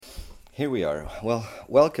Here we are. Well,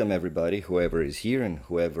 welcome everybody, whoever is here and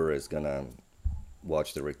whoever is gonna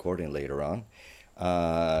watch the recording later on.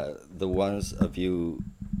 The ones of you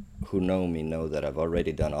who know me know that I've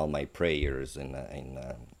already done all my prayers in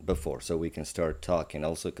before, so we can start talking.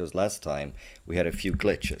 Also, because last time we had a few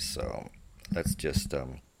glitches, so let's just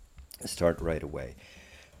start right away.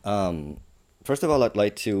 Um, First of all, I'd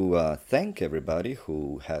like to thank everybody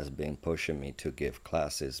who has been pushing me to give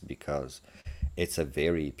classes because it's a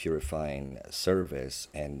very purifying service,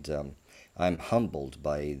 and I'm humbled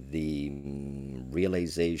by the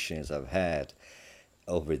realizations I've had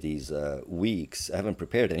over these weeks. I haven't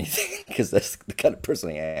prepared anything because that's the kind of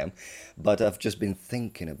person I am, but I've just been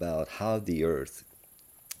thinking about how the earth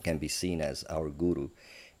can be seen as our guru,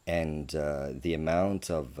 and the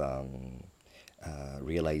amount of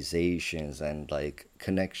realizations and like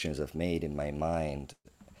connections I've made in my mind.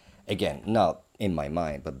 Again, not in my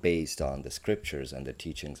mind, but based on the scriptures and the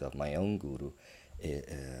teachings of my own guru.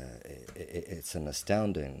 It's an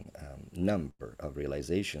astounding number of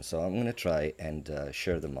realizations. So I'm going to try and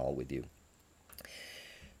share them all with you.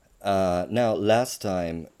 Now, last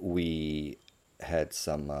time we had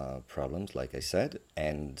some problems, like I said,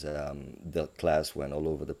 and the class went all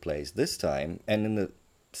over the place this time, and in the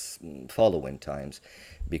following times,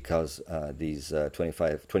 because these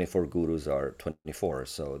 25, 24 gurus are 24,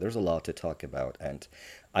 so there's a lot to talk about, and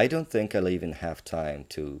I don't think I'll even have time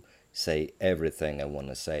to say everything I want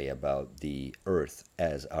to say about the earth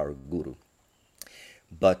as our guru.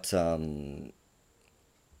 But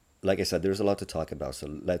like I said, there's a lot to talk about, so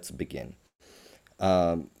let's begin.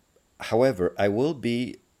 Um, However, I will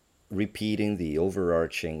be repeating the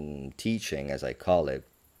overarching teaching, as I call it,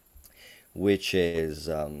 which is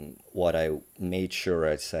what I made sure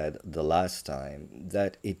I said the last time,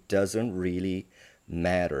 that it doesn't really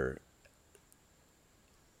matter.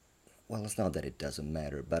 Well, it's not that it doesn't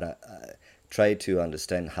matter, but I try to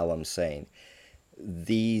understand how I'm saying.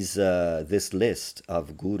 This list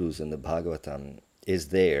of gurus in the Bhagavatam is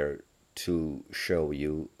there to show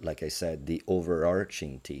you, like I said, the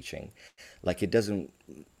overarching teaching. Like it doesn't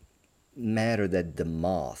matter that the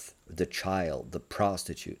moth, the child, the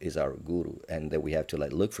prostitute is our guru, and that we have to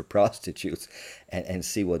like look for prostitutes and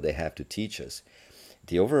see what they have to teach us.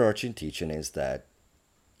 The overarching teaching is that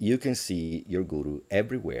you can see your guru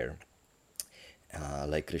everywhere.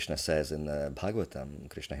 Like Krishna says in the Bhagavatam,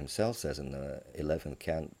 Krishna himself says in the 11th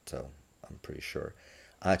canto, I'm pretty sure,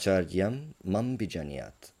 Acharyam mam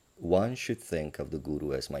bijanyat. One should think of the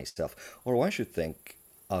guru as myself, or one should think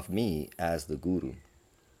of me as the guru.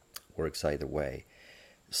 Works either way.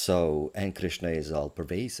 So, and Krishna is all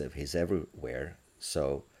pervasive, he's everywhere.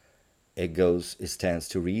 So it stands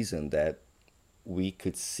to reason that we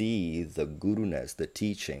could see the guruness, the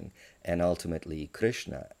teaching, and ultimately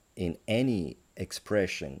Krishna in any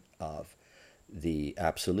expression of the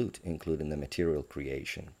absolute, including the material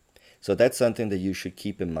creation. So that's something that you should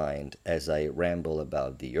keep in mind as I ramble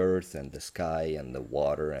about the earth and the sky and the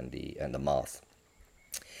water and the moth.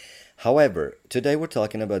 However, today we're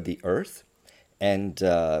talking about the earth, and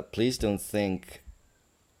please don't think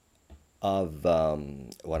of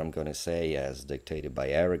what I'm going to say as dictated by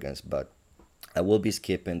arrogance, but I will be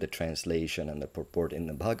skipping the translation and the purport in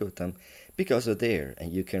the Bhagavatam because they're there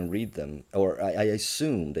and you can read them, or I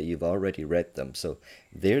assume that you've already read them. So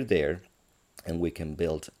they're there and we can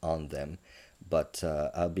build on them. But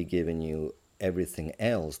I'll be giving you everything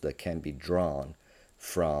else that can be drawn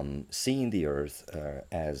from seeing the earth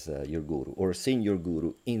as your guru, or seeing your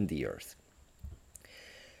guru in the earth.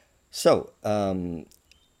 So,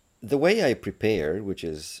 the way I prepared, which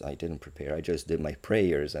is I didn't prepare, I just did my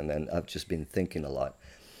prayers and then I've just been thinking a lot,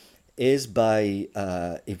 is by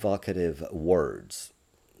evocative words.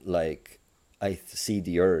 Like I see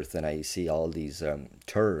the earth and I see all these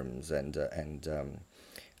terms and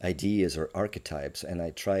ideas or archetypes, and I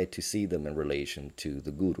try to see them in relation to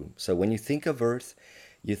the guru. So when you think of earth,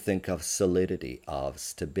 you think of solidity, of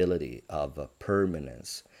stability, of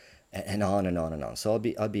permanence, and on and on and on. So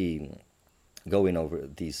I'll be going over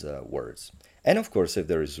these words. And of course, if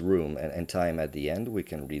there is room and time at the end, we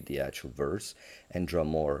can read the actual verse and draw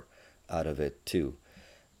more out of it too.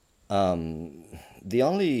 Um, the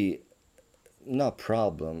only, not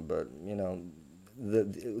problem, but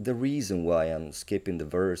the reason why I'm skipping the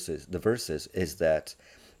verses is that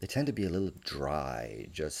they tend to be a little dry.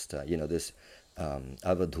 Just this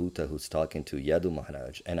Avadhuta who's talking to Yadu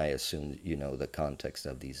Maharaj, and I assume you know the context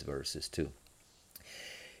of these verses too,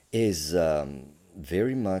 is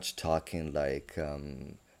very much talking like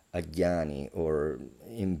a jnani, or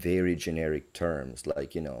in very generic terms,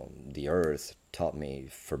 like the earth taught me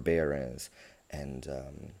forbearance, and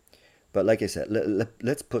But like I said,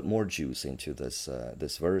 let's put more juice into this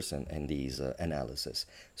verse and these analysis.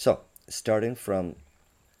 So, starting from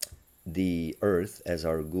the earth as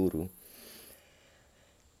our guru,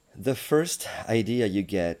 the first idea you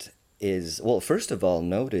get is, well, first of all,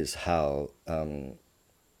 notice how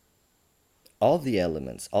all the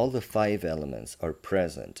elements, all the five elements are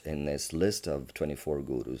present in this list of 24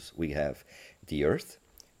 gurus. We have the earth,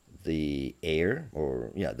 the air,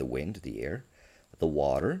 or yeah, the wind, the air, the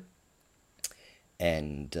water,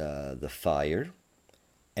 and the fire,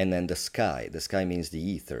 and then the sky. The sky means the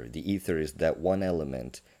ether. The ether is that one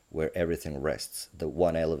element where everything rests, the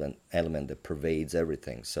one element that pervades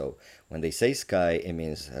everything. So when they say sky, it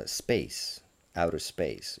means space, outer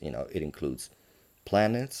space. You know, it includes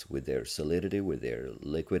planets with their solidity, with their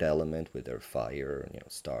liquid element, with their fire, you know,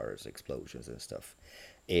 stars, explosions and stuff.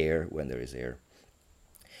 Air, when there is air.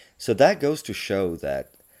 So that goes to show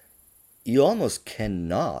that you almost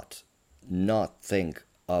cannot not think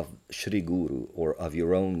of Shri Guru or of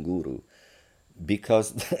your own Guru,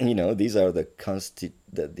 because you know these are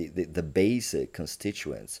the basic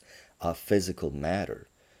constituents of physical matter.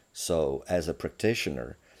 So as a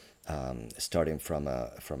practitioner, starting from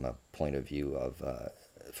a point of view of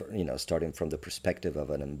you know, starting from the perspective of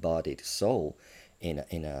an embodied soul in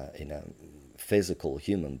a physical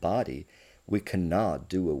human body, we cannot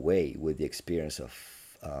do away with the experience of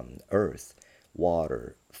earth,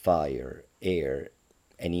 water, fire, air,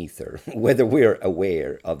 and ether, whether we're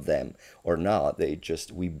aware of them or not. They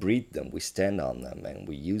just, we breathe them, we stand on them, and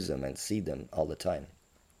we use them and see them all the time.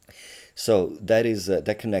 So that is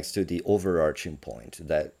that connects to the overarching point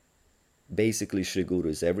that basically Sri Guru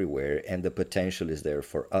is everywhere, and the potential is there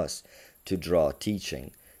for us to draw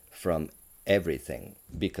teaching from everything,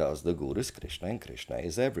 because the Guru is Krishna and Krishna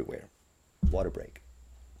is everywhere. Water break.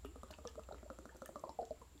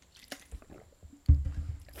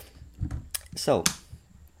 So,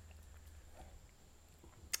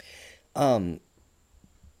 um,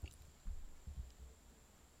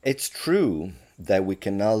 it's true that we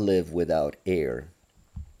cannot live without air,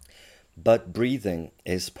 but breathing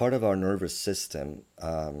is part of our nervous system.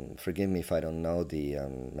 Forgive me if I don't know the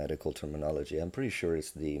medical terminology. I'm pretty sure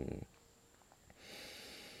it's the.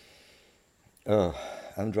 Oh,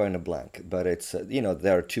 I'm drawing a blank, but it's you know,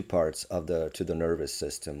 there are two parts of the nervous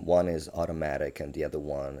system. One is automatic, and the other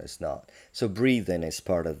one is not. So breathing is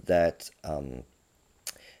part of that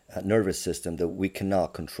nervous system that we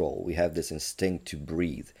cannot control. We have this instinct to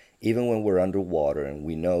breathe. Even when we're underwater and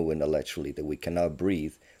we know intellectually that we cannot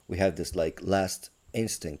breathe, we have this like last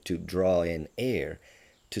instinct to draw in air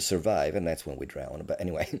to survive, and that's when we drown. But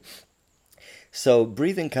anyway, so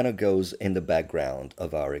breathing kind of goes in the background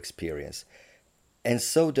of our experience. And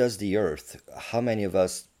so does the earth. How many of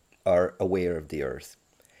us are aware of the earth?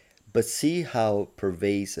 But see how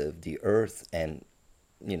pervasive the earth and,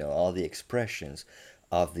 you know, all the expressions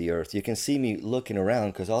of the earth. You can see me looking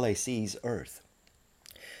around because all I see is earth.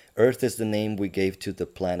 Earth is the name we gave to the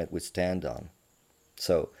planet we stand on.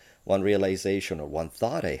 So one realization or one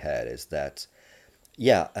thought I had is that,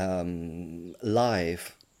 yeah,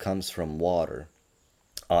 life comes from water,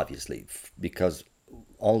 obviously, because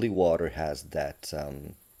only water has that,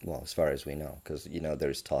 well, as far as we know, because, you know,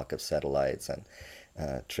 there's talk of satellites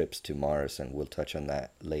and trips to Mars, and we'll touch on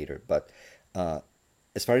that later. But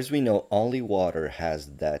as far as we know, only water has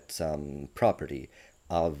that property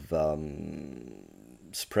of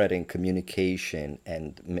spreading communication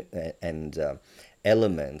and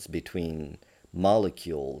elements between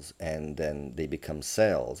molecules, and then they become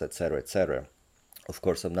cells, etc., etc. Of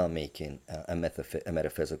course, I'm not making a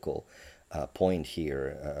metaphysical point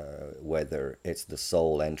here, whether it's the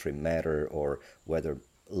soul entering matter or whether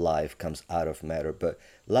life comes out of matter, but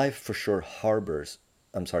life for sure harbors,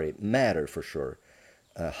 I'm sorry, matter for sure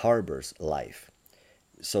harbors life.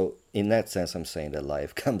 So in that sense, I'm saying that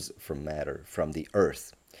life comes from matter, from the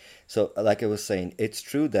earth. So like I was saying, it's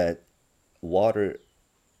true that water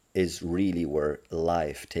is really where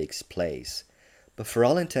life takes place. But for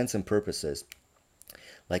all intents and purposes,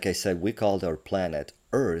 like I said, we called our planet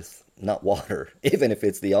Earth, not water, even if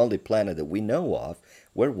it's the only planet that we know of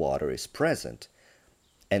where water is present,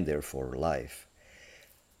 and therefore life.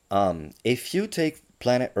 If you take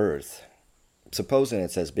planet Earth, supposing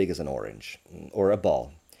it's as big as an orange or a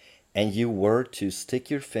ball, and you were to stick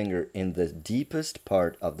your finger in the deepest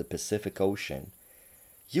part of the Pacific Ocean,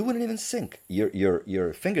 you wouldn't even sink.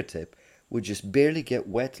 Your fingertip would just barely get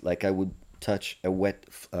wet, like I would touch a wet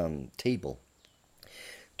table,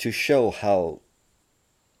 to show how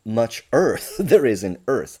much earth there is in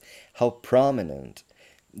earth, how prominent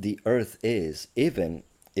the earth is, even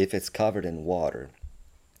if it's covered in water.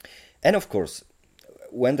 And of course,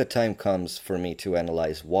 when the time comes for me to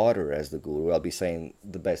analyze water as the guru, I'll be saying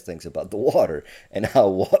the best things about the water and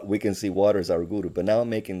how we can see water as our guru. But now I'm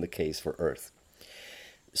making the case for earth.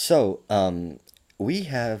 So we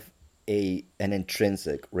have an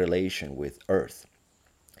intrinsic relation with earth.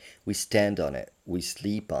 We stand on it, we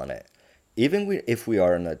sleep on it. Even if we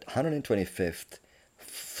are on a 125th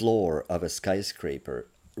floor of a skyscraper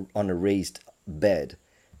on a raised bed,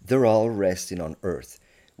 they're all resting on earth.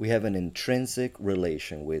 We have an intrinsic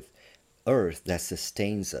relation with earth that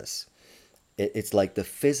sustains us. It's like the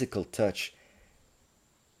physical touch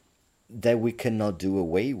that we cannot do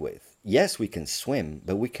away with. Yes, we can swim,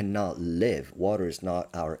 but we cannot live. Water is not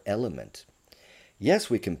our element. Yes,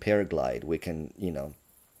 we can paraglide. We can,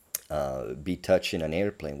 be touching an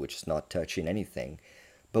airplane, which is not touching anything,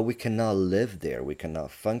 but we cannot live there. We cannot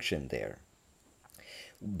function there.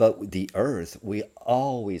 But the earth, we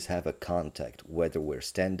always have a contact, whether we're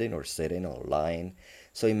standing or sitting or lying.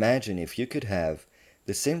 So imagine if you could have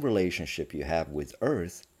the same relationship you have with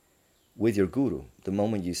earth with your guru. The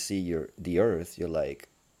moment you see the earth, you're like,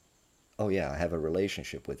 oh yeah, I have a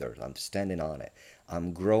relationship with earth. I'm standing on it.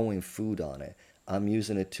 I'm growing food on it. I'm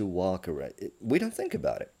using it to walk around. We don't think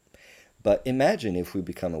about it. But imagine if we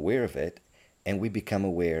become aware of it and we become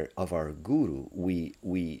aware of our guru.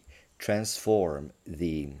 We transform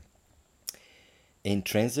the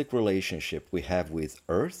intrinsic relationship we have with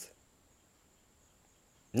earth.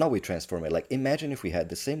 No, we transform it. Like imagine if we had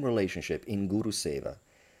the same relationship in Guru Seva,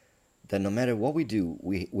 that no matter what we do,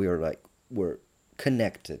 we are like we're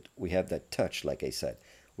connected. We have that touch, like I said.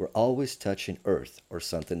 We're always touching earth or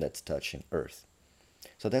something that's touching earth.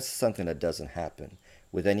 So that's something that doesn't happen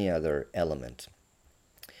with any other element.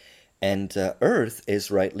 And earth is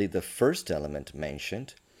rightly the first element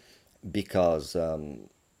mentioned because,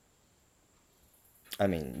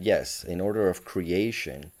 yes, in order of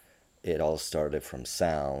creation, it all started from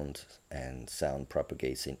sound, and sound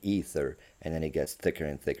propagates in ether, and then it gets thicker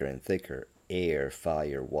and thicker and thicker air,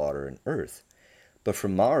 fire, water, and earth. But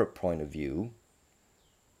from our point of view,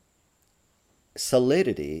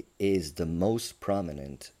 solidity is the most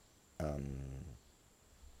prominent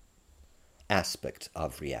aspect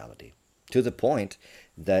of reality, to the point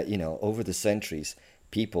that, over the centuries,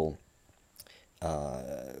 people,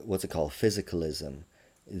 what's it called, physicalism,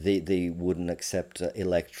 they wouldn't accept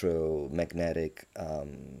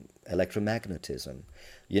electromagnetism.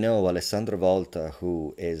 Alessandro Volta,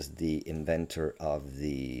 who is the inventor of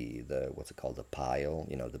the what's it called, the pile,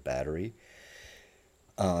 the battery.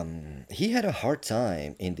 He had a hard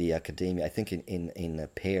time in the academia, I think in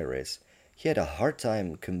Paris. He had a hard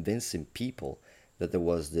time convincing people that there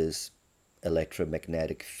was this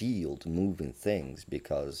electromagnetic field moving things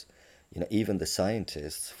because, even the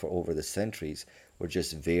scientists for over the centuries were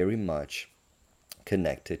just very much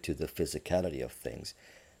connected to the physicality of things.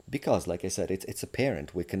 Because, like I said, it's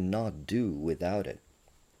apparent we cannot do without it.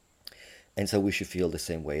 And so we should feel the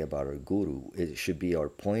same way about our guru. It should be our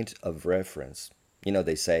point of reference.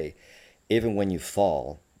 They say, even when you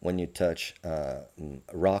fall, when you touch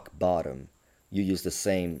rock bottom, you use the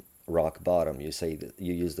same rock bottom. You say that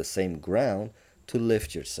you use the same ground to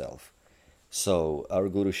lift yourself. So our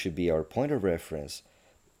guru should be our point of reference,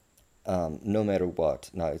 no matter what.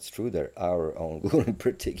 Now, it's true that our own guru in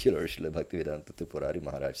particular, Srila Bhaktivedanta Tripurari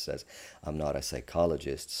Maharaj, says, I'm not a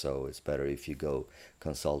psychologist, so it's better if you go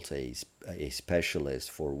consult a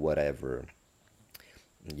specialist for whatever,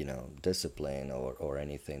 discipline or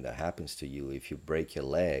anything that happens to you. If you break your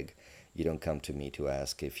leg, you don't come to me to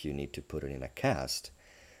ask if you need to put it in a cast.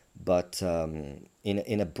 But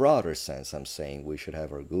in a broader sense, I'm saying we should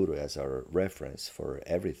have our guru as our reference for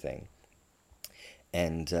everything.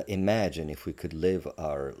 And imagine if we could live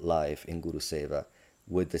our life in Guru Seva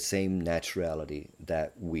with the same naturality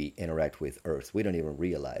that we interact with earth. We don't even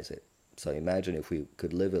realize it. So imagine if we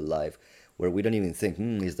could live a life where we don't even think,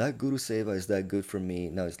 is that Guru Seva? Is that good for me?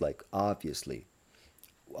 No, it's like obviously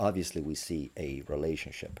we see a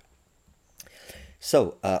relationship.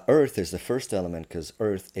 So earth is the first element because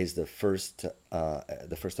earth is the first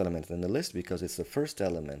element in the list because it's the first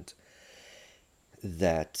element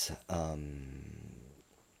that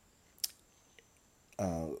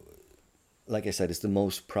like I said, is the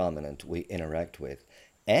most prominent we interact with.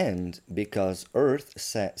 And because Earth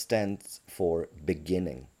stands for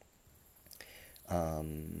beginning.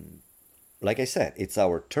 Like I said, it's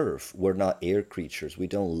our turf. We're not air creatures. We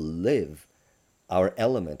don't live. Our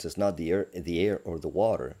element is not the air or the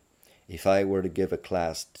water. If I were to give a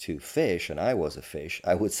class to fish and I was a fish,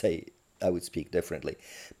 I would speak differently.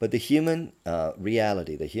 But the human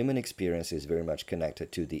reality, the human experience is very much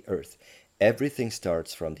connected to the earth. Everything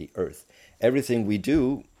starts from the earth. Everything we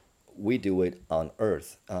do, we do it on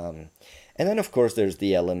earth. And then, of course, there's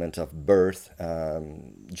the element of birth,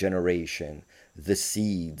 generation, the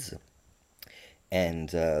seeds, and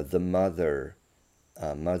the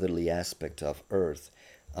motherly aspect of earth.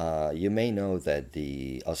 You may know that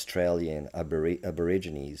the Australian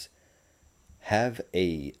Aborigines have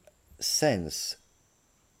a sense,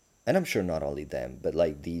 and I'm sure not only them, but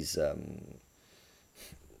like these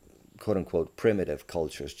quote unquote primitive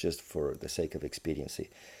cultures, just for the sake of expediency,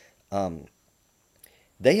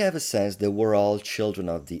 they have a sense that we're all children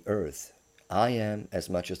of the earth. I am as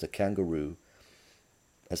much as the kangaroo,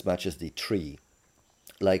 as much as the tree.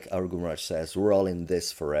 Like our Guru Maharaj says, we're all in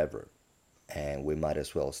this forever, and we might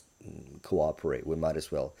as well cooperate. We might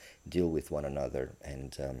as well deal with one another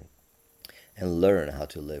and learn how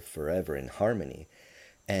to live forever in harmony.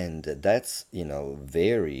 And that's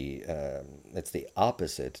very that's the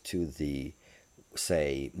opposite to the,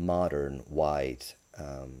 say, modern white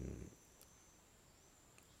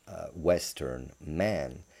Western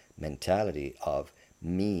man mentality of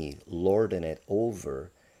me lording it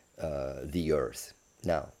over the earth.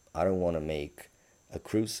 Now, I don't want to make a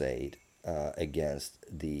crusade against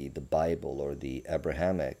the Bible or the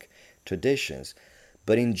Abrahamic traditions,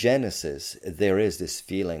 but in Genesis, there is this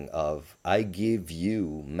feeling of, I give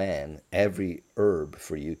you, man, every herb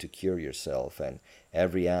for you to cure yourself, and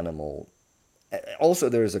every animal. Also,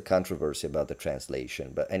 there is a controversy about the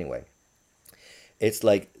translation, but anyway, it's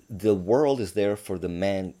like the world is there for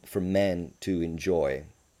men to enjoy.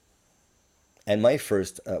 And my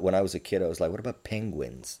first, when I was a kid, I was like, what about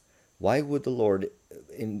penguins? Why would the Lord,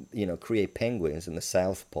 create penguins in the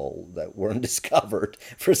South Pole that weren't discovered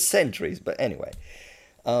for centuries? But anyway,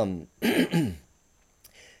 um,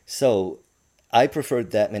 so I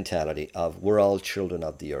preferred that mentality of we're all children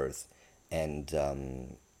of the earth. And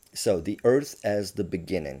so the earth as the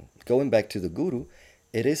beginning. Going back to the Guru,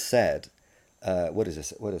 it is said, what is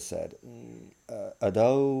this? What is said?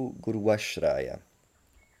 Adau Guru Vashraya.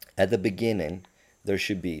 At the beginning, there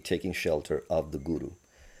should be taking shelter of the Guru.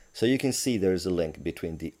 So you can see there's a link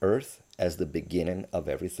between the earth as the beginning of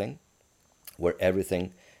everything, where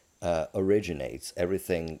everything originates,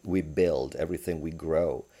 everything we build, everything we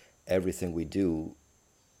grow, everything we do.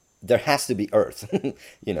 There has to be earth.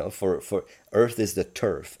 For earth is the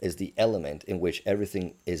turf, is the element in which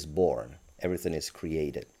everything is born, everything is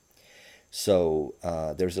created. So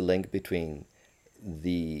there's a link between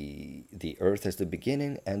the earth as the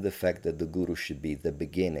beginning and the fact that the Guru should be the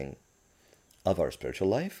beginning of our spiritual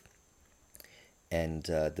life, and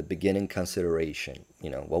the beginning consideration.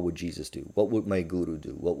 What would Jesus do? What would my Guru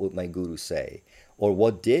do? What would my Guru say? Or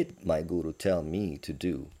what did my Guru tell me to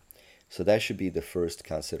do? So that should be the first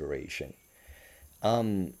consideration.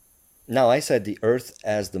 Now, I said the earth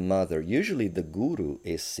as the mother. Usually the Guru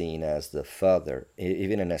is seen as the father.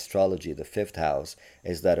 Even in astrology, the fifth house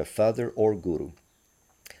is that a father or Guru.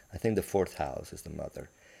 I think the fourth house is the mother.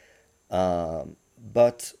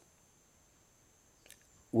 But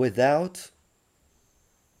without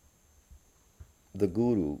the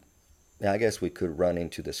Guru, I guess we could run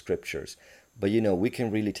into the scriptures. But we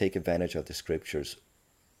can really take advantage of the scriptures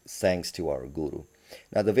thanks to our Guru.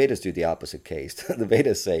 Now, the Vedas do the opposite case. The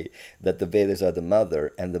Vedas say that the Vedas are the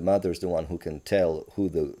mother, and the mother is the one who can tell who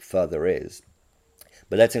the father is.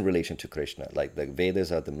 But that's in relation to Krishna. Like the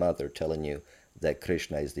Vedas are the mother telling you that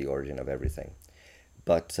Krishna is the origin of everything.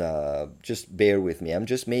 But just bear with me. I'm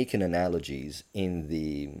just making analogies in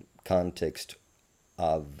the context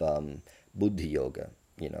of Buddhi Yoga.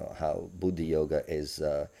 How Buddhi Yoga is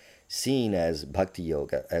seen as Bhakti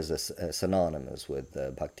Yoga, as synonymous with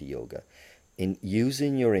Bhakti Yoga. In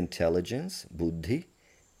using your intelligence, Buddhi,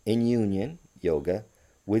 in union, Yoga,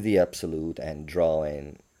 with the Absolute and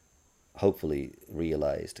drawing, hopefully,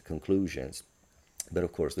 realized conclusions. But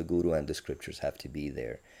of course, the Guru and the scriptures have to be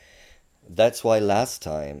there. That's why last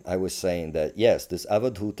time I was saying that, yes, this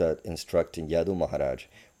Avadhuta instructing Yadu Maharaj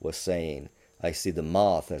was saying, I see the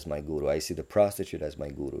moth as my Guru, I see the prostitute as my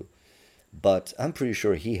Guru. But I'm pretty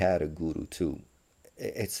sure he had a Guru too.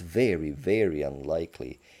 It's very, very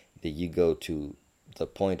unlikely that you go to the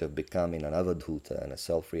point of becoming an Avadhuta and a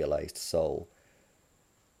self-realized soul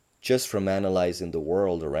just from analyzing the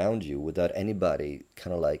world around you without anybody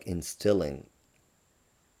kind of like instilling,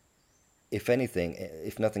 if anything,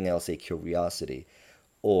 if nothing else, a curiosity,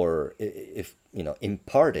 or if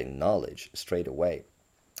imparting knowledge straight away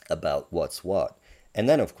about what's what. And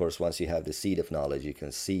then, of course, once you have the seed of knowledge, you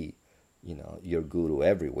can see your Guru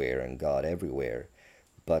everywhere and God everywhere.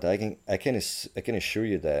 But I can assure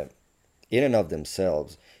you that in and of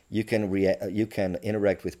themselves, you can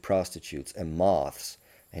interact with prostitutes and moths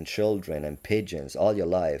and children and pigeons all your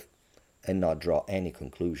life and not draw any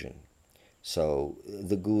conclusion. So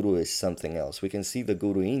the guru is something else. We can see the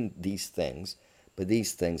guru in these things, but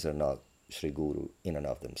these things are not Sri Guru in and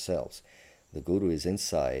of themselves. The guru is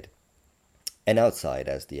inside and outside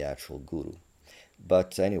as the actual guru.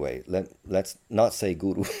 But anyway, let's not say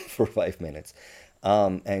guru for 5 minutes,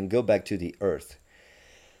 and go back to the earth.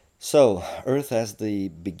 So, earth as the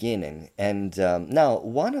beginning. And now,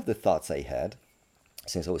 one of the thoughts I had,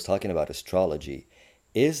 since I was talking about astrology,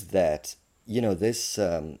 is that, this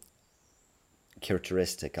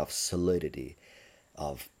characteristic of solidity,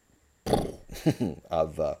 of,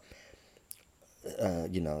 of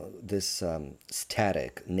this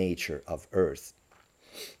static nature of earth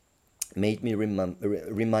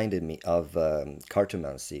reminded me of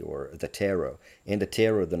cartomancy or the tarot. In the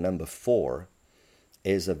tarot, the number four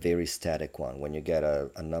is a very static one. When you get a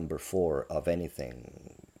number four of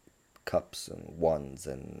anything, cups and wands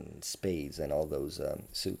and spades and all those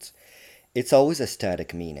suits, it's always a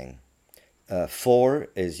static meaning. Four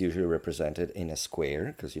is usually represented in a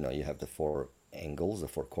square because you have the four angles, the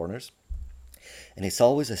four corners, and it's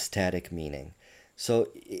always a static meaning. So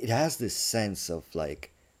it has this sense of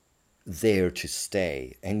like there to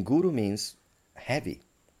stay, and guru means heavy.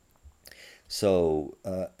 So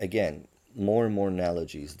again, more and more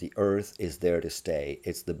analogies. The earth is there to stay.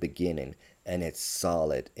 It's the beginning, and it's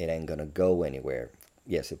solid. It ain't gonna go anywhere.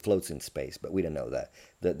 Yes, it floats in space, but we don't know that.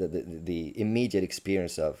 The immediate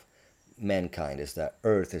experience of mankind is that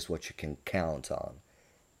earth is what you can count on.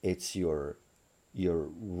 It's your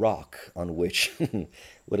rock on which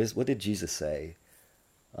what did Jesus say?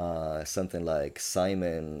 Something like,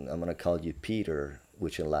 Simon, I'm gonna call you Peter,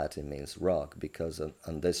 which in Latin means rock, because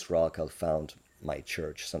on this rock I'll found my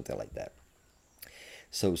church, something like that.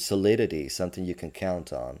 So solidity, something you can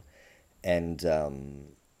count on, and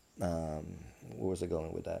where was I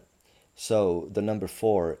going with that? So the number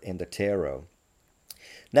four in the tarot.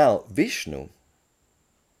 Now Vishnu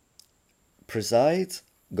presides,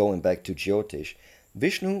 going back to Jyotish,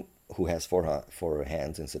 Vishnu, who has four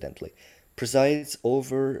hands, incidentally, presides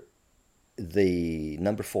over the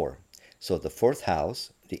number four. So the fourth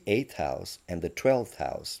house, the eighth house, and the 12th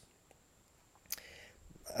house.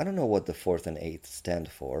 I don't know what the fourth and eighth stand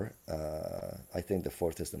for. I think the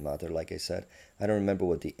fourth is the mother, like I said. I don't remember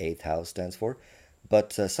what the eighth house stands for.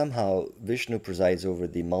 But somehow Vishnu presides over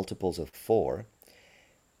the multiples of four,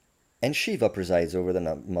 and Shiva presides over the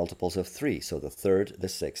multiples of three. So the third, the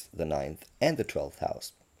sixth, the ninth, and the 12th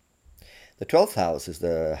house. The 12th house is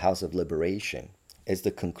the house of liberation. It's the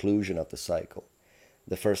conclusion of the cycle.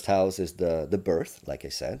 The first house is the birth, like I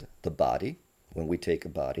said, the body, when we take a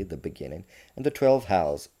body, the beginning. And the 12th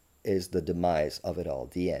house is the demise of it all,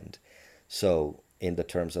 the end. So in the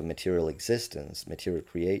terms of material existence,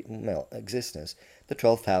 existence, the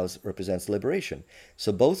 12th house represents liberation.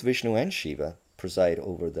 So both Vishnu and Shiva preside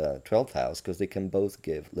over the 12th house because they can both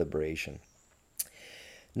give liberation.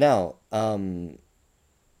 Now, and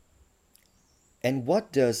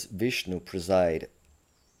what does Vishnu preside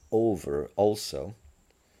over also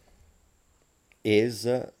is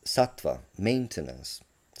sattva, maintenance,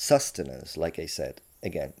 sustenance, like I said.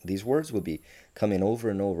 Again, these words will be coming over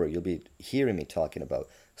and over. You'll be hearing me talking about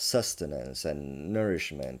sustenance and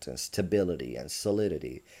nourishment and stability and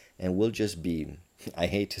solidity. And we'll just be, I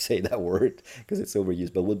hate to say that word because it's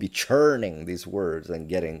overused, but we'll be churning these words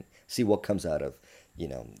and see what comes out of,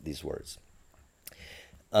 these words.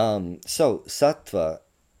 So sattva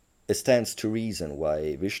stands to reason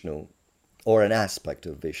why Vishnu, or an aspect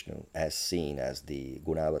of Vishnu as seen as the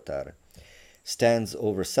Gunavatar, stands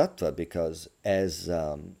over sattva because as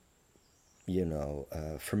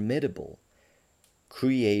formidable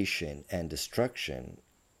creation and destruction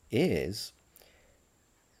is,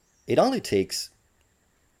 it only takes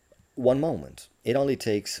one moment. It only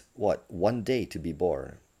takes what, one day to be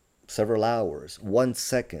born, several hours, 1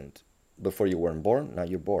 second before you weren't born, now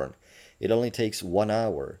you're born. It only takes 1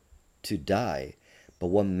 hour to die. But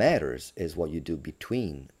what matters is what you do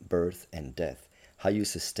between birth and death, how you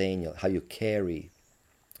sustain, how you carry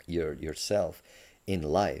yourself in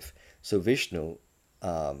life. So Vishnu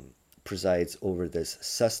presides over this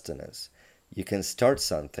sustenance. You can start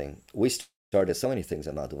something. We started so many things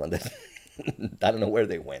at Madhuvan that I don't know where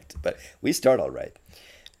they went, but we start all right.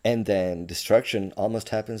 And then destruction almost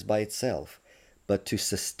happens by itself. But to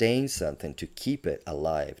sustain something, to keep it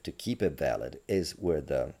alive, to keep it valid, is where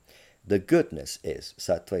the goodness is.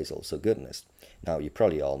 Sattva is also goodness. Now, you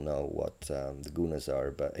probably all know what the gunas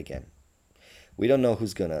are, but again, we don't know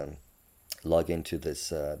who's going to log into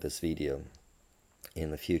this video in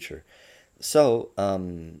the future. So,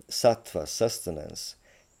 sattva, sustenance,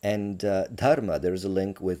 And Dharma, there's a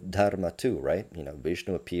link with Dharma too, right?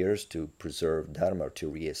 Vishnu appears to preserve Dharma, to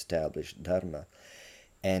reestablish Dharma.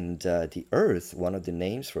 And the earth, one of the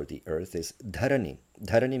names for the earth is Dharani.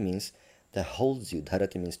 Dharani means that holds you.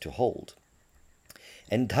 Dharati means to hold.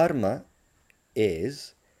 And Dharma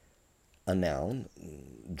is a noun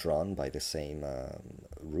drawn by the same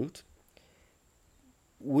root,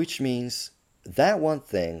 which means that one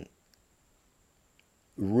thing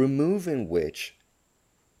removing which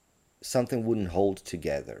something wouldn't hold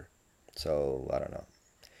together. So, I don't know.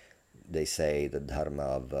 They say the dharma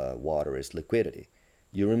of water is liquidity.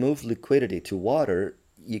 You remove liquidity to water,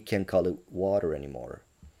 you can't call it water anymore.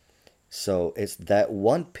 So it's that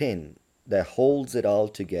one pin that holds it all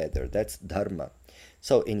together. That's dharma.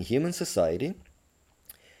 So in human society,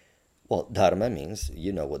 well, dharma means,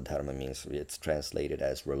 you know what dharma means. It's translated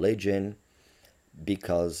as religion,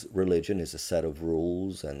 because religion is a set of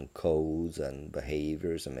rules and codes and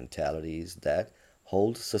behaviors and mentalities that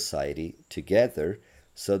hold society together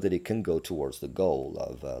so that it can go towards the goal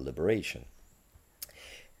of liberation.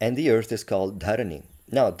 And the earth is called Dharani.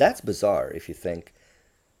 Now, that's bizarre if you think,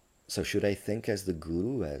 so should I think as the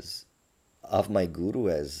guru, as of my guru,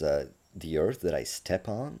 as the earth that I step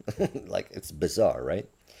on? Like, it's bizarre, right?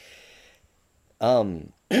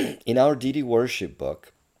 In our deity worship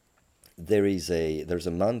book, there's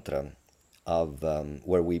a mantra of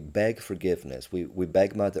where we beg forgiveness. We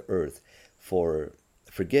beg Mother Earth for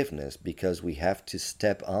forgiveness because we have to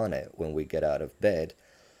step on it when we get out of bed.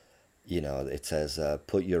 It says,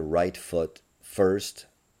 put your right foot first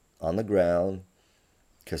on the ground,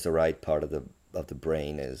 because the right part of the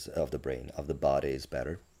brain is of the body is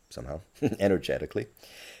better somehow energetically,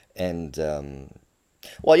 and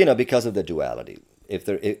well, because of the duality.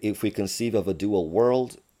 If we conceive of a dual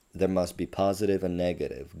world, there must be positive and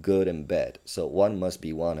negative, good and bad. So one must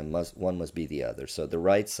be one, and one must be the other. So the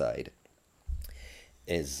right side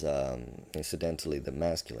is incidentally the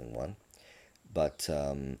masculine one. But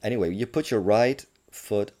anyway, you put your right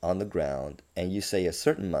foot on the ground and you say a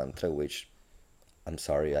certain mantra, which I'm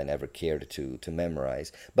sorry, I never cared to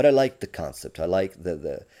memorize, but I like the concept. I like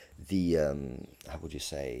the how would you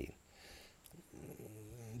say,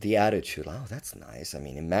 the attitude. Oh, that's nice. I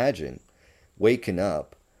mean, imagine waking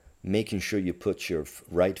up, making sure you put your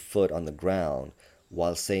right foot on the ground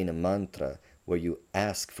while saying a mantra where you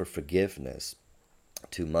ask for forgiveness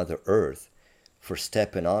to Mother Earth for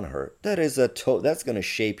stepping on her. That's going to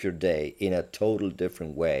shape your day in a total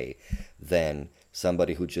different way than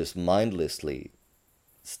somebody who just mindlessly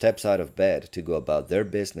steps out of bed to go about their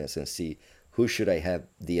business and see who should I have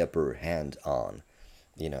the upper hand on.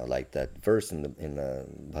 Like that verse in the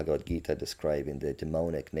Bhagavad Gita describing the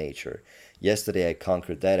demonic nature. Yesterday I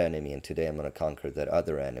conquered that enemy, and today I'm going to conquer that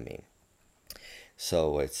other enemy.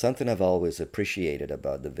 So it's something I've always appreciated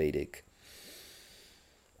about the Vedic,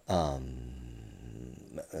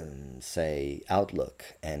 say, outlook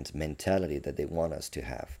and mentality that they want us to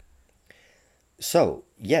have. So,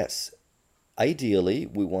 yes, ideally,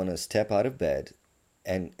 we want to step out of bed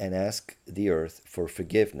and ask the earth for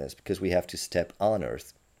forgiveness, because we have to step on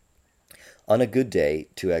earth on a good day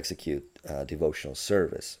to execute devotional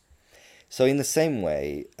service. So, in the same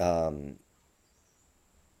way, think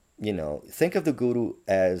of the guru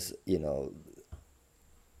as,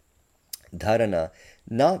 dharana,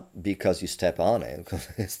 not because you step on it, because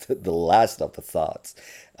it's the last of the thoughts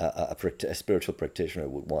a spiritual practitioner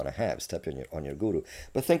would want to have, step on your guru.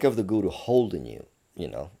 But think of the guru holding you,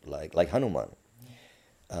 like Hanuman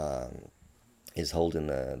is holding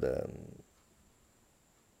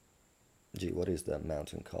gee, what is the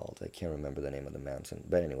mountain called? I can't remember the name of the mountain.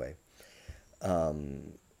 But anyway,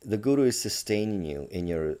 the guru is sustaining you in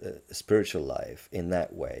your spiritual life in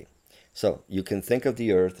that way. So you can think of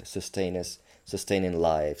the earth sustaining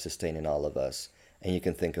life, sustaining all of us, and you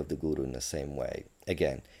can think of the guru in the same way.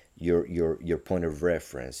 Again, your point of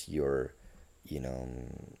reference, you know,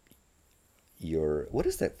 your what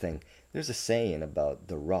is that thing? There's a saying about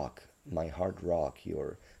the rock, my hard rock,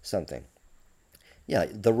 your something. Yeah,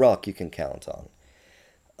 the rock you can count on.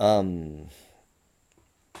 Um,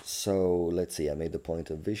 so let's see. I made the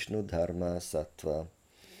point of Vishnu, Dharma, Sattva,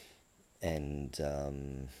 and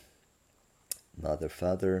Mother,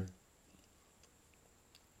 Father,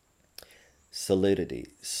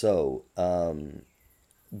 solidity. So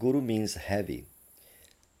Guru means heavy.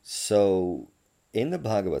 So in the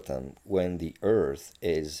Bhagavatam, when the earth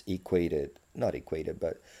is equated, not equated,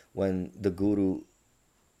 but when the Guru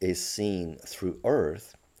is seen through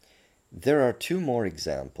earth, there are two more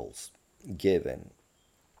examples given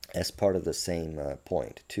as part of the same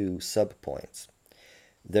point, two sub-points.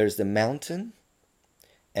 There's the mountain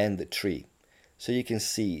and the tree. So you can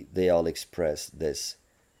see they all express this,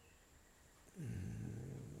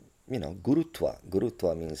 gurutva.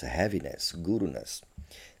 Gurutva means heaviness, guruness.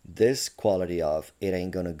 This quality of it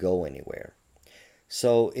ain't gonna go anywhere.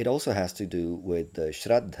 So it also has to do with the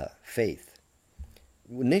shraddha, faith.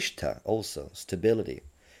 Nishtha also, stability.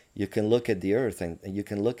 You can look at the earth and you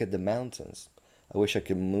can look at the mountains. I wish I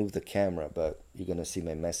could move the camera, but you're gonna see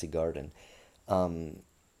my messy garden. Um,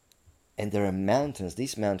 and there are mountains.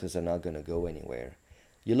 These mountains are not gonna go anywhere.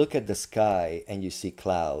 You look at the sky and you see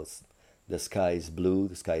clouds. The sky is blue,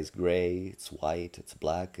 the sky is gray, it's white, it's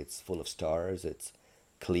black, it's full of stars, it's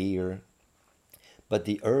clear. But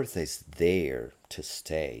the earth is there to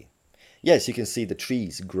stay. Yes, you can see the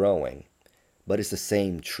trees growing, but it's the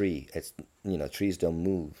same tree. Trees don't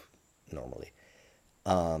move normally.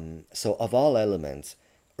 So of all elements,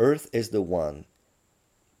 earth is the one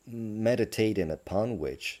meditating upon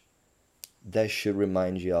which that should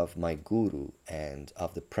remind you of my guru and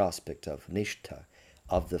of the prospect of nishtha,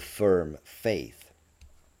 of the firm faith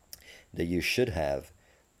that you should have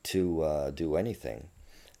to do anything.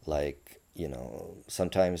 Like,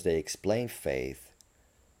 sometimes they explain faith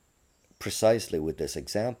precisely with this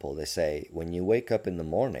example. They say, when you wake up in the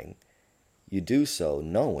morning, you do so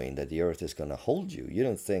knowing that the earth is going to hold you. You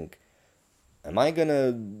don't think, am I going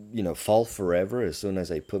to, fall forever as soon as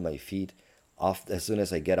I put my feet off, as soon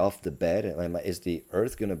as I get off the bed? Is the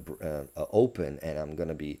earth going to open and I'm going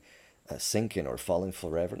to be sinking or falling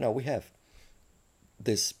forever? No, we have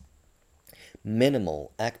this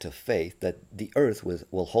minimal act of faith that the earth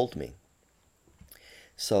will hold me.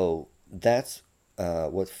 So that's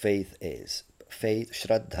what faith is. Faith,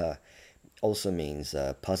 shraddha, also means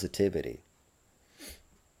positivity,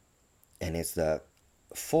 and it's the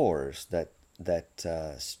force that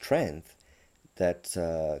strength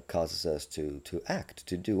that causes us to act,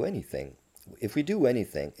 to do anything. If we do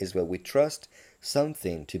anything, is where we trust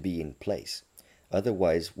something to be in place.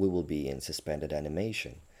 Otherwise, we will be in suspended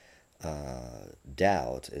animation.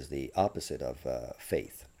 Doubt is the opposite of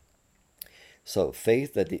faith. So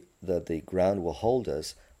faith that the ground will hold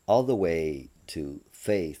us, all the way to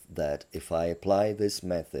faith that if I apply this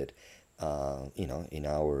method, in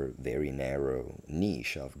our very narrow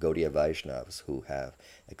niche of Gaudiya Vaishnavas who have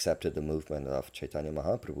accepted the movement of Chaitanya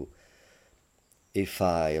Mahaprabhu, if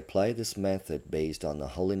I apply this method based on the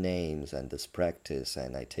holy names and this practice,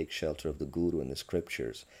 and I take shelter of the Guru and the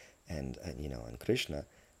scriptures, and Krishna,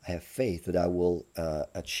 I have faith that I will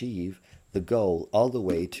achieve the goal all the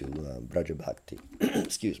way to Braja Bhakti.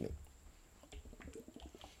 Excuse me.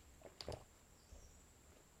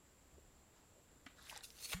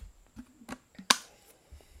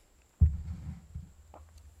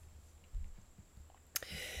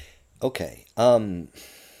 Okay.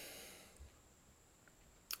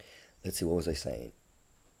 Let's see. What was I saying?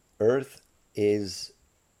 Earth is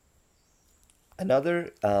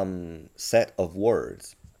another set of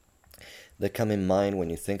words that come in mind when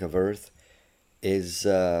you think of earth is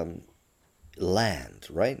land,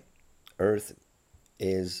 right? Earth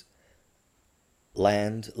is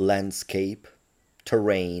land, landscape,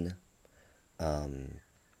 terrain, um,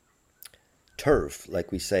 turf,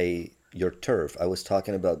 like we say, your turf. I was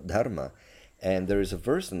talking about dharma, and there is a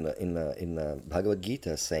verse in the Bhagavad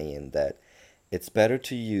Gita saying that it's better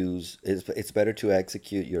to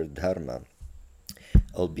execute your dharma,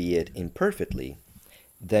 albeit imperfectly,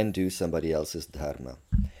 than do somebody else's dharma.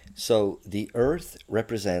 So the earth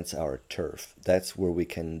represents our turf. That's where we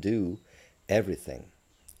can do everything.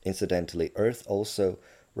 Incidentally, earth also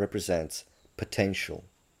represents potential.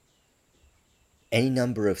 Any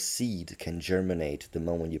number of seed can germinate the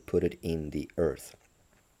moment you put it in the earth.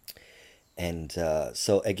 And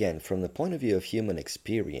so again, from the point of view of human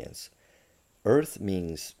experience, earth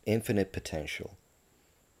means infinite potential.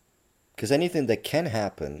 Because anything that can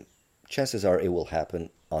happen, chances are it will happen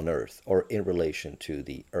on earth or in relation to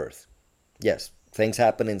the earth. Yes, things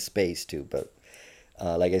happen in space too, but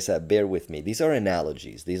like I said, bear with me. These are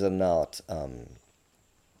analogies. These are not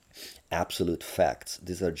absolute facts.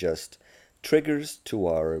 These are just triggers to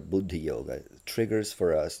our buddhi yoga, triggers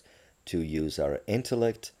for us to use our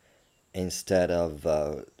intellect instead of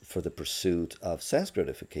for the pursuit of sense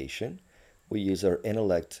gratification. We use our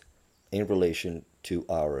intellect in relation to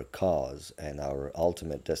our cause and our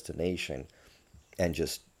ultimate destination, and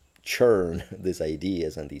just churn these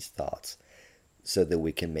ideas and these thoughts so that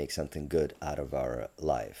we can make something good out of our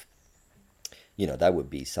life. That would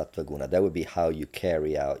be sattva guna. That would be how you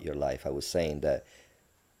carry out your life. I was saying that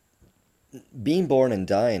being born and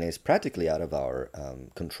dying is practically out of our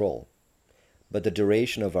control. But the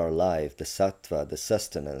duration of our life, the sattva, the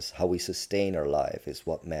sustenance, how we sustain our life is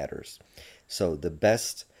what matters. So the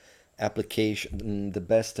best application, the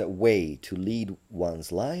best way to lead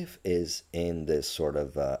one's life is in this sort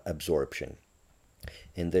of absorption,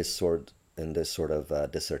 in this sort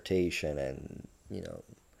of dissertation, and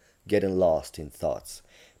getting lost in thoughts.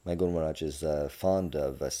 My Guru Maharaj is fond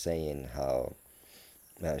of saying how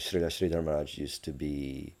Srila Sridhar Maharaj used to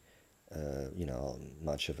be,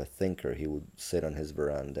 much of a thinker. He would sit on his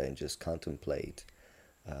veranda and just contemplate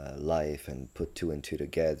life and put two and two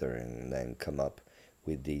together and then come up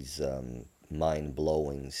with these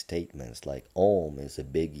mind-blowing statements like Om is a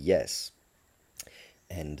big yes,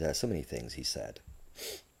 and so many things he said.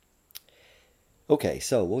 Okay,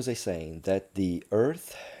 so what was I saying? That the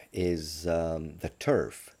earth is the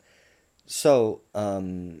turf. So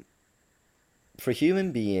for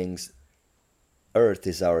human beings, earth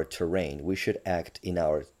is our terrain. We should act in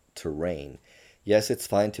our terrain. Yes, it's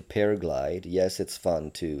fine to paraglide. Yes, it's fun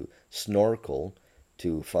to snorkel,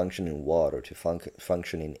 to function in water, to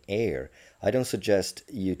function in air. I don't suggest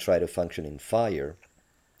you try to function in fire,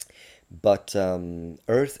 but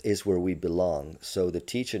earth is where we belong. So the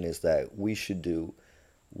teaching is that we should do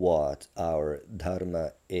what our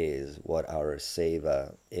dharma is, what our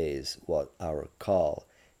seva is, what our call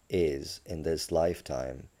is in this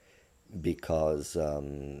lifetime, because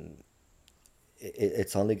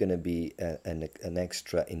it's only going to be an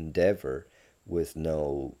extra endeavor with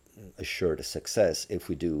no assured success if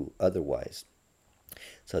we do otherwise.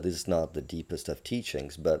 So this is not the deepest of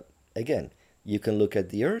teachings, but again, you can look at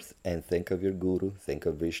the earth and think of your guru, think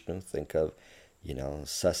of Vishnu, think of,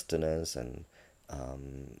 sustenance and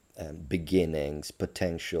beginnings,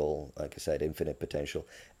 potential, like I said, infinite potential,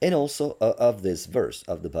 and also of this verse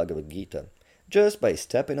of the Bhagavad Gita. Just by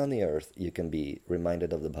stepping on the earth, you can be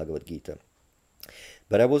reminded of the Bhagavad Gita.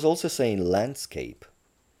 But I was also saying landscape.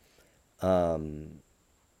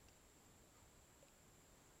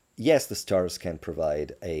 Yes, the stars can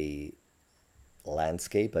provide a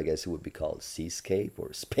landscape. I guess it would be called seascape or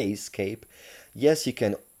spacescape. Yes, you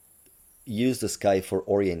can use the sky for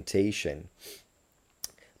orientation,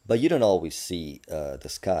 but you don't always see the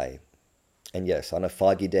sky. And yes, on a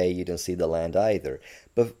foggy day, you don't see the land either.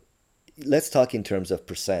 But let's talk in terms of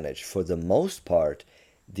percentage. For the most part,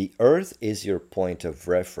 the earth is your point of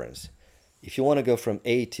reference. If you want to go from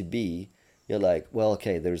A to B, you're like, well,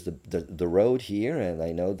 okay, there's the road here, and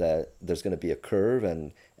I know that there's going to be a curve,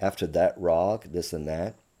 and after that rock, this and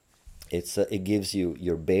that. It gives you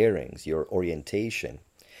your bearings, your orientation,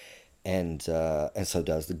 and so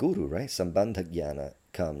does the guru, right? Sambandha jnana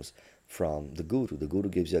comes from the guru. The guru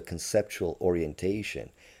gives you a conceptual orientation.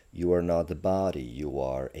 You are not the body, you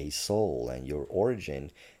are a soul, and your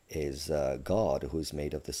origin is God, who is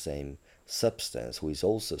made of the same substance, who is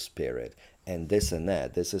also spirit, and this and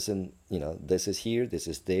that. This is this is here, this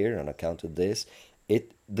is there, on account of this.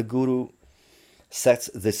 The guru sets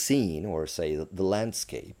the scene, or say the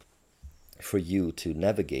landscape, for you to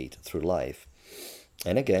navigate through life.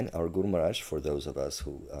 And again, our Guru Maharaj, for those of us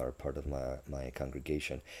who are part of my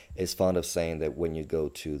congregation, is fond of saying that when you go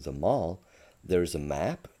to the mall, there's a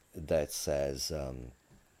map that says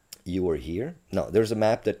you are here. No, there's a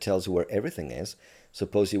map that tells you where everything is.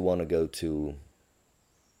 Suppose you want to go to,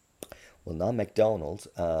 well, not McDonald's,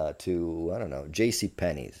 to, I don't know, J.C.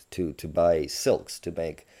 Penney's, to buy silks, to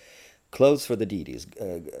make clothes for the deities,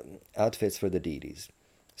 outfits for the deities.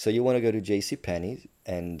 So you want to go to J.C. Penney's,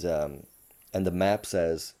 and the map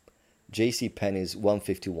says J.C. Penney's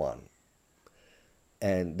 151.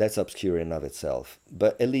 And that's obscure in of itself.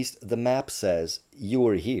 But at least the map says you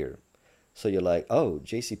are here. So you're like, oh,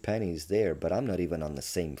 J.C. Penney's there, but I'm not even on the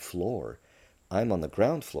same floor. I'm on the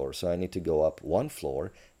ground floor, so I need to go up one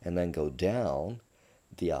floor and then go down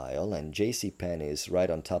the aisle, and J.C. Penney is right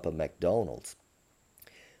on top of McDonald's.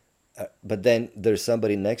 But then there's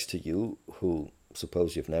somebody next to you who,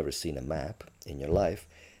 suppose you've never seen a map in your life,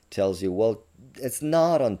 tells you, well, it's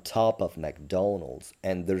not on top of McDonald's,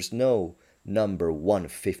 and there's no number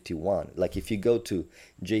 151. Like if you go to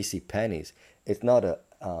J.C. Penney's, it's not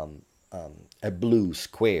a blue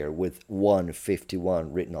square with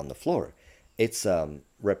 151 written on the floor. It's a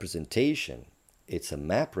representation. It's a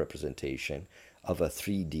map representation of a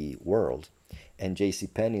 3D world. And J.C.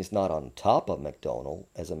 Penney is not on top of McDonald's.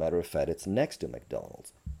 As a matter of fact, it's next to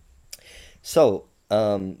McDonald's. So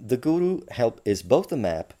the guru is both the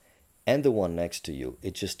map and the one next to you.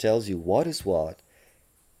 It just tells you what is what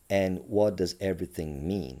and what does everything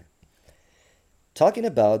mean. Talking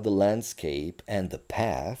about the landscape and the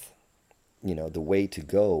path, the way to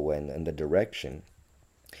go and the direction,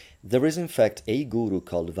 there is in fact a guru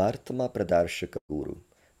called Vartma Pradarshaka Guru.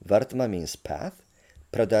 Vartma means path.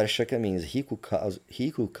 Pradarshaka means he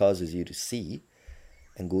who causes you to see.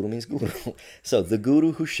 and guru means guru. So the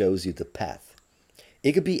guru who shows you the path.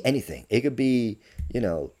 It could be anything. It could be,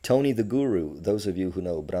 Tony the Guru. Those of you who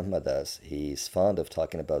know Brahmadas, he's fond of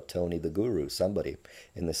talking about Tony the Guru, somebody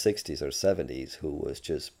in the 60s or 70s who was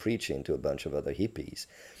just preaching to a bunch of other hippies.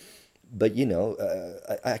 But,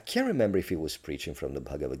 I can't remember if he was preaching from the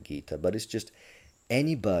Bhagavad Gita, but it's just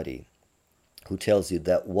anybody who tells you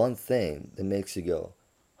that one thing that makes you go,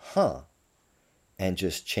 huh, and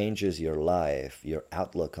just changes your life, your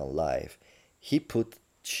outlook on life. He put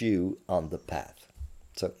you on the path.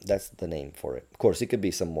 So that's the name for it. Of course, it could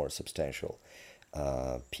be some more substantial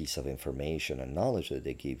piece of information and knowledge that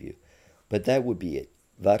they give you. But that would be it.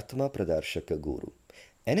 Vartama Pradarshaka Guru.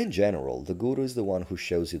 And in general, the Guru is the one who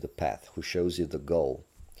shows you the path, who shows you the goal,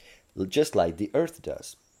 just like the earth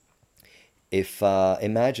does. If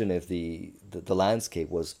imagine if the landscape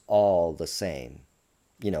was all the same.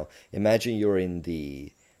 Imagine you're in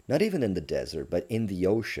the, not even in the desert, but in the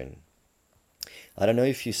ocean. I don't know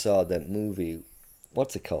if you saw that movie.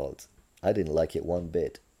 What's it called? I didn't like it one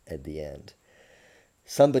bit at the end.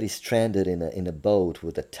 Somebody stranded in a boat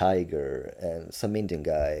with a tiger and some Indian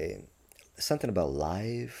guy. Something about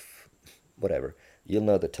life, whatever. You'll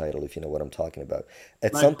know the title if you know what I'm talking about.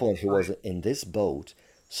 At some Life of point, he Pi. was in this boat,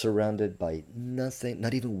 surrounded by nothing,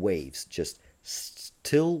 not even waves, just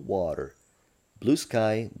still water, blue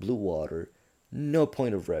sky, blue water, no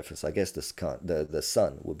point of reference. I guess the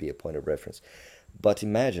sun would be a point of reference. But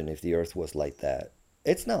imagine if the Earth was like that.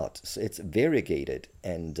 It's not. It's variegated,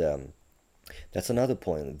 and that's another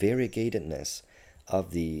point. Variegatedness of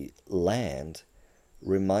the land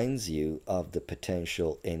reminds you of the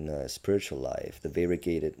potential in spiritual life, the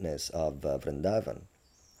variegatedness of Vrindavan.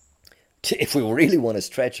 If we really want to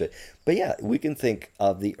stretch it. But yeah, we can think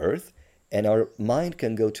of the earth and our mind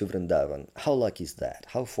can go to Vrindavan. How lucky is that?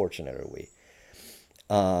 How fortunate are we?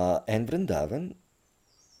 And Vrindavan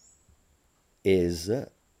is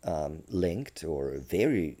linked or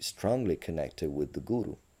very strongly connected with the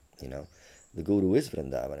Guru. You know, the Guru is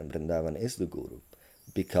Vrindavan, and Vrindavan is the Guru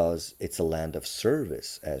because it's a land of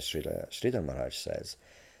service, as Sridhar Maharaj says.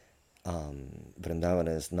 Vrindavan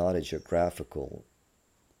is not a geographical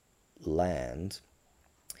land,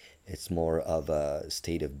 it's more of a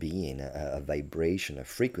state of being, a vibration, a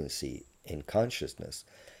frequency in consciousness.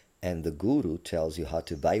 And the Guru tells you how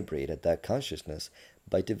to vibrate at that consciousness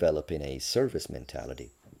by developing a service mentality.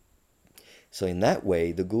 So, in that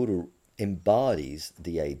way, the Guru embodies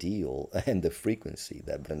the ideal and the frequency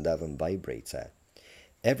that Vrindavan vibrates at.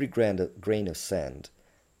 Every grain of sand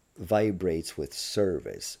vibrates with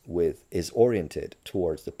service, is oriented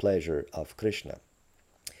towards the pleasure of Krishna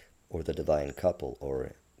or the divine couple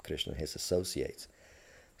or Krishna and his associates.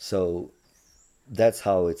 So that's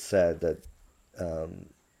how it's said that um,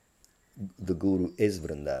 the Guru is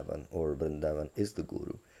Vrindavan or Vrindavan is the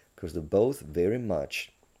Guru, because they're both very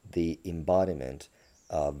much the embodiment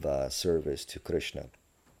of service to Krishna.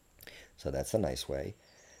 So that's a nice way.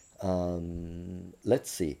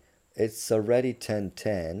 Let's see. It's already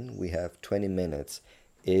 10:10. We have 20 minutes.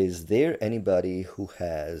 Is there anybody who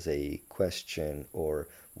has a question or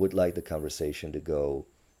would like the conversation to go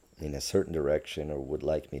in a certain direction or would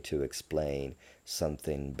like me to explain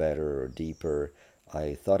something better or deeper?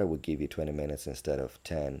 I thought I would give you 20 minutes instead of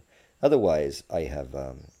 10. Otherwise, I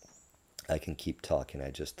can keep talking.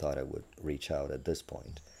 I just thought I would reach out at this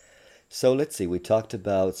point. So let's see. We talked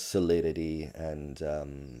about solidity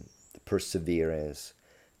and perseverance,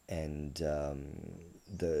 and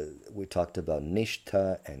the we talked about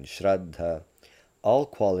nishtha and shraddha, all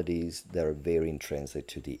qualities that are very intrinsic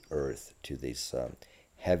to the earth, to this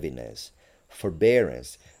heaviness,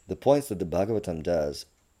 forbearance. The points that the Bhagavatam does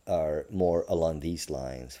are more along these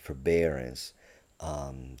lines: forbearance,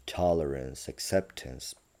 tolerance,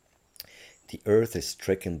 acceptance. The earth is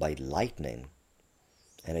stricken by lightning,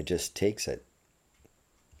 and it just takes it.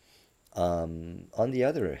 On the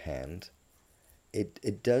other hand,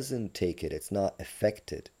 it doesn't take it, it's not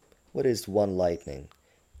affected. What is one lightning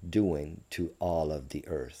doing to all of the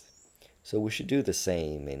earth? So we should do the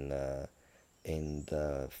same in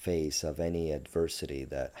the face of any adversity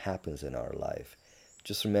that happens in our life.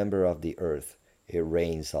 Just remember of the earth, it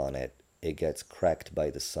rains on it, it gets cracked by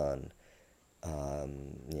the sun.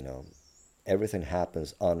 You know, everything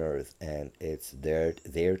happens on earth and it's there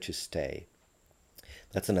to stay.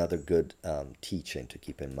 That's another good teaching to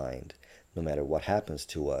keep in mind. No matter what happens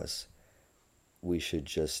to us, we should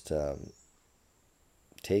just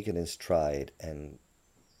take it in stride and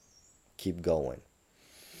keep going.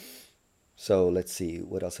 So let's see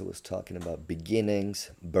what else I was talking about.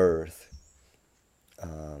 Beginnings, birth.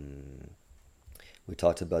 Um, We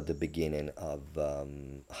talked about the beginning of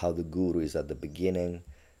how the guru is at the beginning,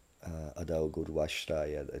 Adao Guru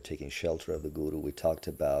Ashraya, taking shelter of the guru. We talked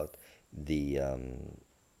about the,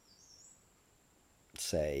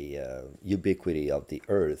 say, ubiquity of the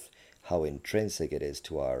earth, how intrinsic it is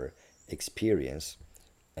to our experience,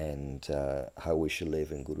 and how we should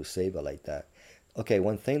live in Guru Seva like that. Okay,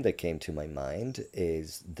 one thing that came to my mind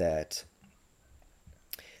is that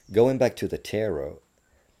going back to the tarot,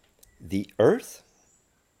 the earth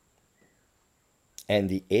and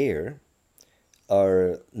the air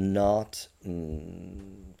are not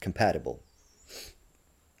compatible.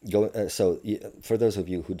 For those of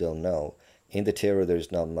you who don't know, in the tarot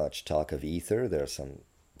there's not much talk of ether. There are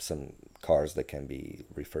some cards that can be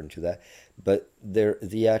referring to that, but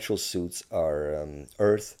the actual suits are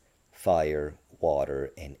earth, fire,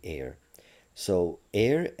 water, and air. So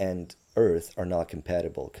air and earth are not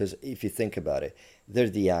compatible because if you think about it, they're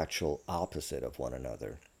the actual opposite of one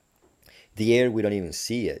another. The air, we don't even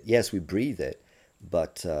see it. Yes, we breathe it,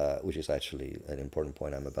 but which is actually an important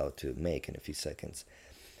point I'm about to make in a few seconds.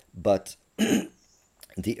 But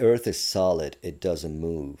the earth is solid, it doesn't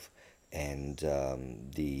move, and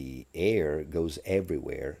the air goes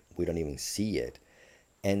everywhere. We don't even see it.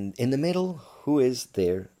 And in the middle, who is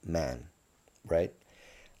there? Man, right?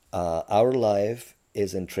 Our life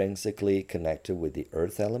is intrinsically connected with the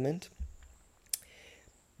earth element,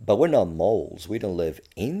 but we're not moles. We don't live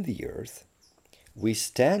in the earth. We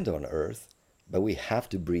stand on earth, but we have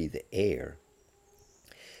to breathe air.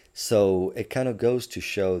 So it kind of goes to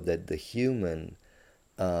show that the human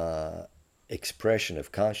expression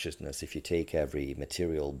of consciousness, if you take every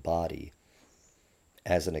material body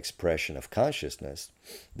as an expression of consciousness,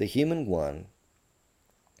 the human one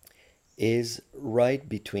is right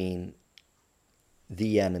between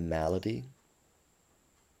the animality,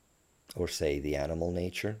 or say the animal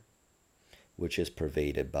nature, which is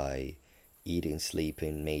pervaded by eating,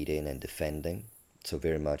 sleeping, mating, and defending. So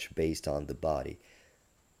very much based on the body.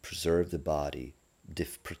 Preserve the body,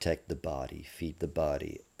 protect the body, feed the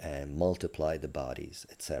body, and multiply the bodies,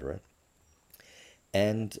 etc.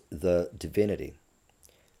 And the divinity.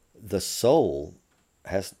 The soul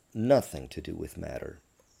has nothing to do with matter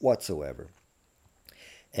whatsoever.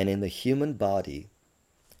 And in the human body,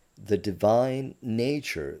 the divine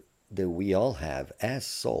nature that we all have as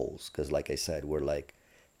souls, because like I said, we're like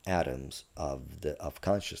atoms of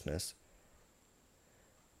consciousness,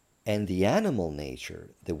 and the animal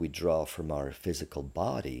nature that we draw from our physical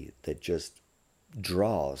body that just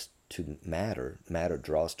draws to matter, matter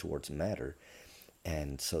draws towards matter,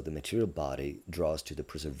 and so the material body draws to the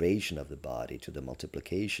preservation of the body, to the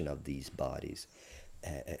multiplication of these bodies,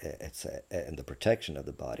 and the protection of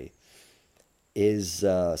the body.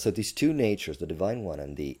 So these two natures, the divine one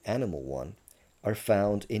and the animal one, are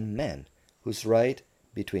found in man, who's right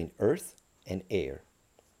between earth and air,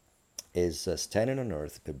 is standing on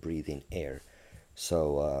earth but breathing air.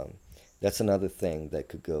 So that's another thing that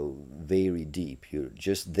could go very deep. You're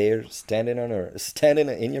just there standing on earth, standing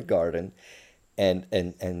in your garden,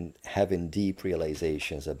 and having deep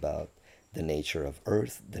realizations about the nature of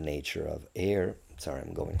earth, the nature of air. Sorry,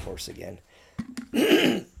 I'm going hoarse again.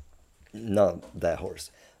 Not that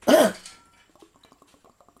hoarse.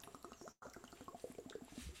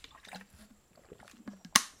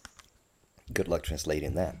 Good luck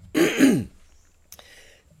translating that.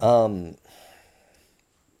 um,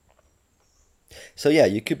 so yeah,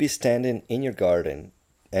 you could be standing in your garden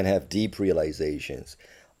and have deep realizations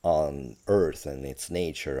on earth and its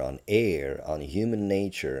nature, on air, on human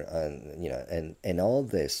nature, and all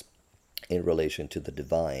this in relation to the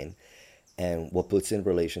divine. And what puts in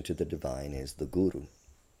relation to the divine is the guru.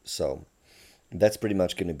 So that's pretty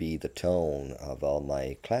much going to be the tone of all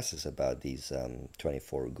my classes about these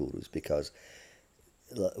 24 gurus, because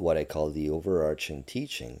what I call the overarching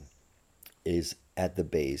teaching is at the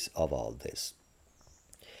base of all this.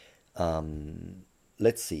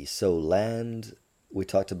 Let's see. So land, we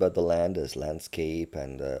talked about the land as landscape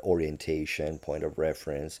and orientation, point of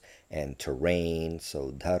reference, and terrain. So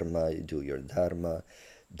dharma, you do your dharma.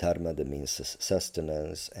 Dharma, that means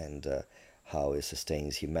sustenance, and how it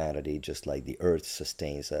sustains humanity, just like the earth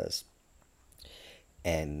sustains us.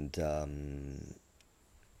 And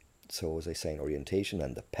so what was I saying? Orientation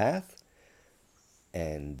and the path.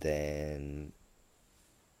 And then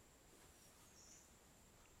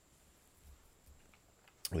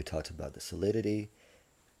we talked about the solidity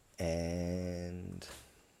and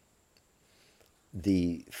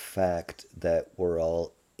the fact that we're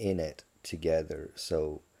all in it together.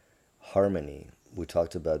 So harmony. We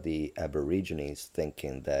talked about the Aborigines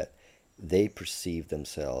thinking that they perceive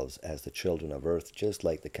themselves as the children of earth, just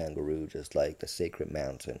like the kangaroo, just like the sacred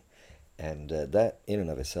mountain. And that, in and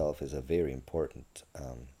of itself, is a very important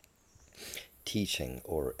teaching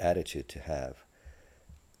or attitude to have.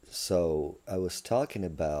 So at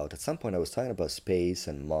some point, I was talking about space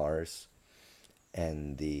and Mars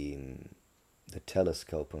and the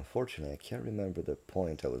telescope. Unfortunately, I can't remember the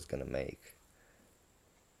point I was going to make.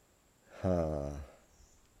 Huh.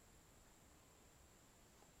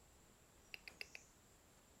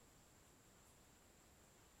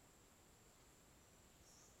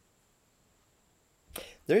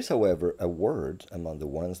 There is, however, a word among the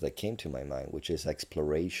ones that came to my mind, which is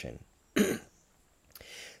exploration.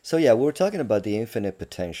 So, yeah, we were talking about the infinite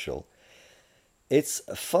potential. It's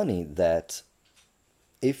funny that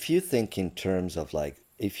if you think in terms of like,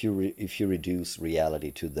 if you reduce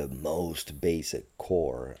reality to the most basic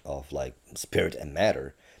core of like spirit and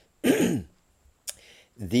matter,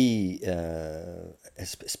 the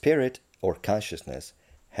spirit or consciousness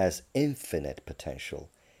has infinite potential,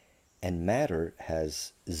 and matter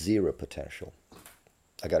has zero potential.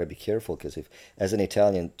 I got to be careful because if, as an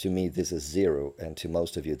Italian, to me this is zero, and to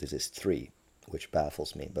most of you this is three, which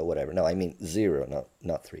baffles me. But whatever. No, I mean zero,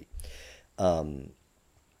 not three.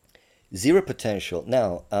 Zero potential.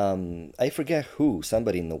 Now, I forget who.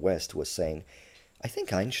 Somebody in the West was saying, I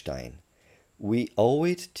think Einstein. We owe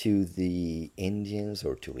it to the Indians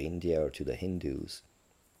or to India or to the Hindus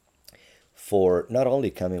for not only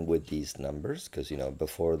coming with these numbers, because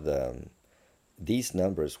before these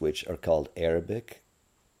numbers, which are called Arabic,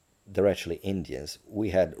 they're actually Indians. We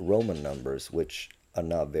had Roman numbers, which are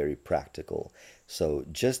not very practical. So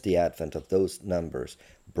just the advent of those numbers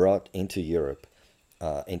brought into Europe,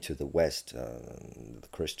 into the West, the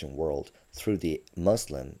Christian world, through the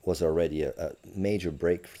Muslim was already a major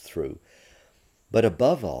breakthrough. But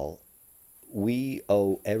above all, we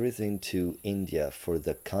owe everything to India for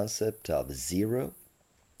the concept of zero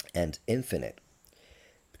and infinite.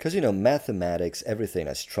 Because mathematics, everything,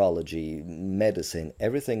 astrology, medicine,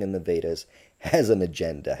 everything in the Vedas has an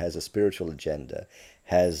agenda, has a spiritual agenda,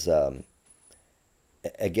 has,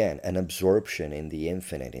 again, an absorption in the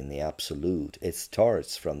infinite, in the absolute. It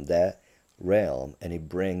starts from that realm and it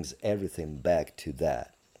brings everything back to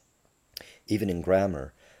that. Even in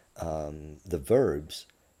grammar, the verbs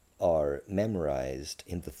are memorized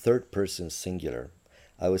in the third person singular.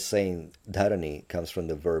 I was saying dharani comes from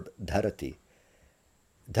the verb dharati.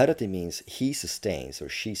 Dharati means he sustains or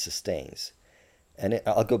she sustains. And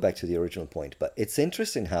I'll go back to the original point, but it's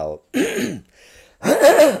interesting how,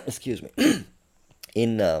 excuse me,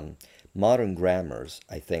 in modern grammars,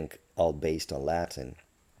 I think all based on Latin,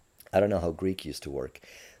 I don't know how Greek used to work,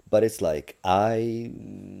 but it's like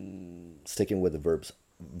sticking with the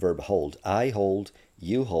verb hold. I hold,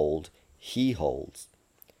 you hold, he holds.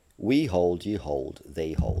 We hold, you hold,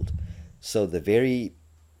 they hold. So the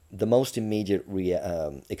most immediate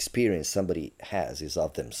experience somebody has is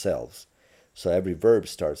of themselves. So every verb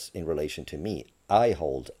starts in relation to me. I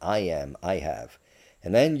hold, I am, I have.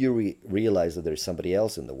 And then you realize that there's somebody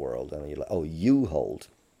else in the world. And you're like, oh, you hold.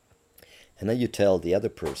 And then you tell the other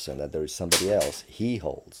person that there is somebody else, he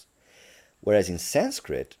holds. Whereas in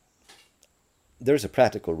Sanskrit, there's a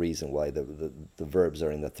practical reason why the verbs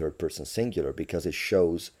are in the third person singular, because it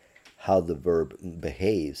shows how the verb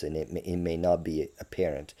behaves, and it may not be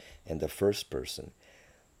apparent in the first person.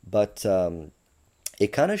 But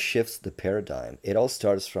it kind of shifts the paradigm. It all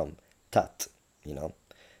starts from tat, you know.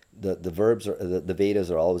 The verbs are the Vedas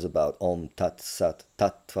are always about om tat sat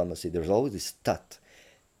tat tvamasi. There's always this tat,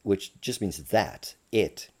 which just means that,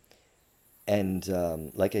 it. And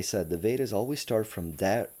like I said, the Vedas always start from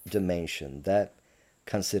that dimension, that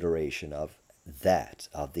consideration of that,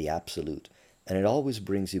 of the absolute. And it always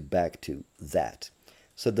brings you back to that.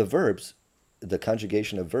 So the verbs, the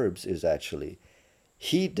conjugation of verbs is actually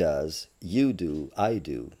he does, you do, I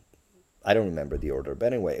do. I don't remember the order,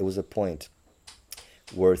 but anyway, it was a point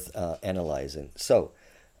worth analyzing. So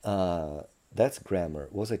that's grammar.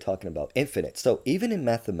 What was I talking about? Infinite. So even in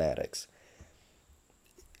mathematics,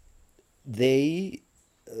 they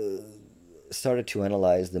started to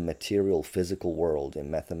analyze the material physical world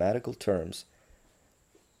in mathematical terms,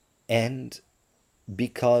 and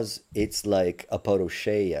because it's like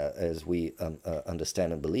aparousia, as we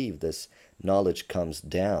understand and believe, this knowledge comes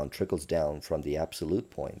down, trickles down from the absolute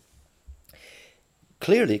point,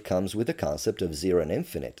 clearly comes with the concept of zero and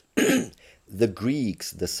infinite. The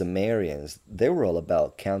Greeks, the Sumerians, they were all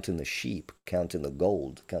about counting the sheep, counting the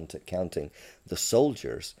gold, counting the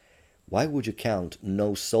soldiers. Why would you count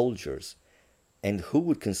no soldiers? And who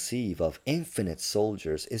would conceive of infinite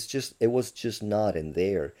soldiers? It was just not in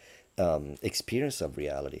their experience of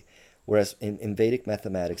reality. Whereas in Vedic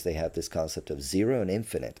mathematics, they have this concept of zero and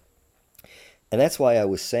infinite. And that's why I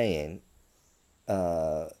was saying,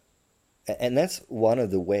 uh, and that's one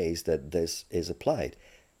of the ways that this is applied.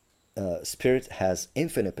 Spirit has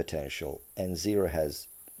infinite potential, and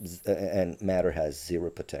and matter has zero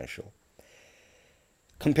potential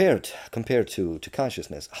compared to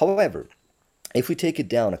consciousness. However, if we take it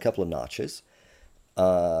down a couple of notches,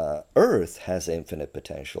 Earth has infinite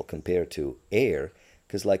potential compared to air,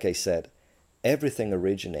 because, like I said, everything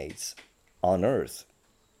originates on Earth.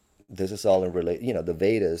 This is all in relate. The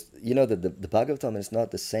Vedas. The Bhagavatam is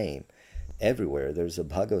not the same everywhere. There's a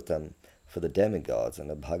Bhagavatam for the demigods and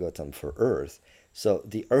a Bhagavatam for Earth. So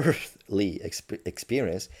the earthly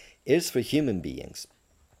experience is for human beings.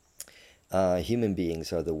 Human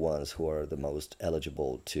beings are the ones who are the most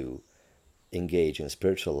eligible to engage in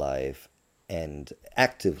spiritual life and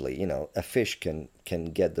actively. A fish can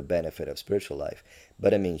get the benefit of spiritual life,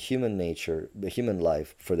 but I mean, human nature, the human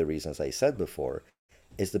life, for the reasons I said before,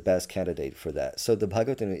 is the best candidate for that. So the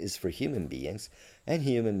Bhagavatam is for human beings, and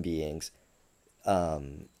human beings,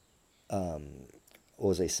 um, what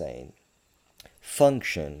was I saying?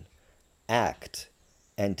 Function, act,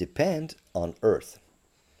 and depend on Earth.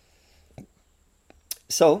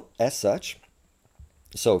 So, as such,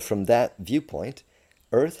 from that viewpoint,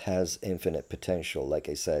 Earth has infinite potential. Like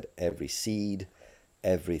I said, every seed,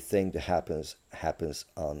 everything that happens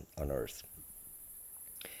on Earth.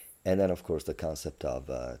 And then, of course, the concept of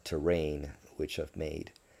terrain, which I've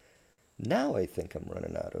made. Now I think I'm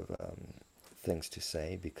running out of things to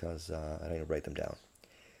say because I didn't write them down.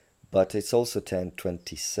 But it's also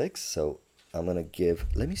 10:26, so I'm gonna give.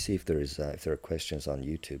 Let me see if there are questions on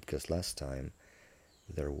YouTube, because last time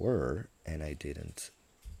there were and I didn't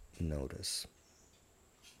notice.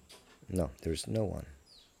 No, there's no one.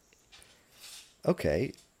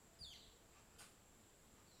 Okay,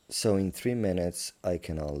 so in 3 minutes I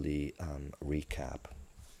can only recap.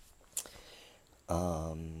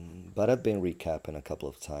 But I've been recapping a couple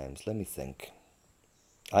of times. Let me think.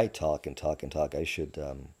 I talk and talk and talk. I should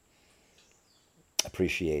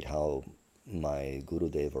appreciate how my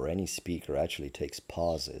Gurudev or any speaker actually takes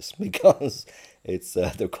pauses because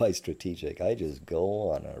they're quite strategic. I just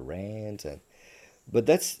go on a rant, but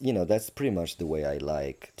that's pretty much the way I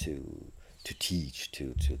like to teach,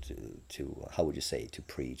 to how would you say, to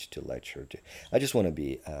preach, to lecture. I just want to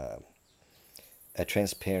be a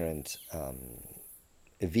transparent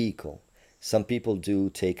vehicle. Some people do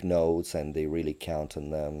take notes and they really count on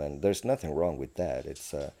them, and there's nothing wrong with that.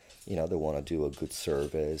 It's they want to do a good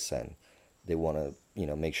service, and they want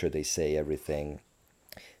to make sure they say everything.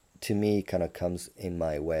 To me, kind of comes in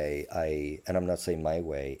my way. And I'm not saying my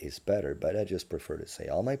way is better, but I just prefer to say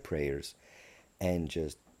all my prayers and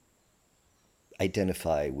just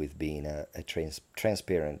identify with being a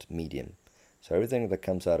transparent medium. So everything that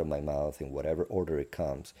comes out of my mouth, in whatever order it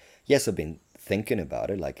comes. Yes, I've been thinking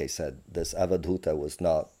about it. Like I said, this Avadhuta was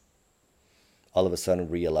not all of a sudden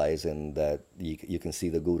realizing that you can see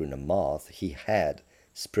the guru in a moth. He had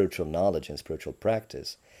spiritual knowledge and spiritual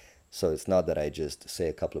practice. So it's not that I just say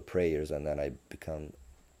a couple of prayers and then I become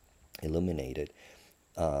illuminated.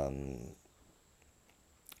 Um,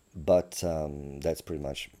 but that's pretty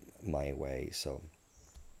much my way. So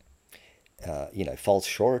it falls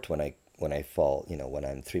short when I fall. When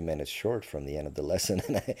I'm 3 minutes short from the end of the lesson,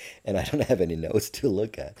 and I don't have any notes to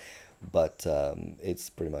look at. But it's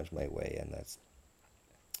pretty much my way, and that's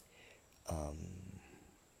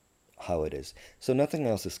how it is. So nothing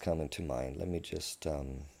else is coming to mind. Let me just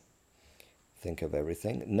think of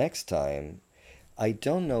everything. Next time, I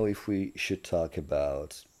don't know if we should talk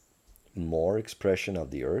about more expression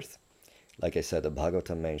of the earth. Like I said, the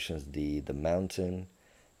Bhagavatam mentions the mountain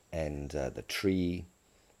and the tree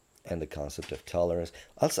and the concept of tolerance.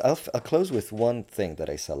 I'll close with one thing that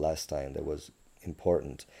I saw last time that was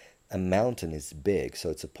important. A mountain is big, so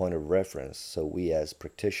it's a point of reference. So we as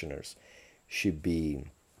practitioners should be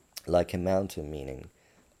like a mountain, meaning,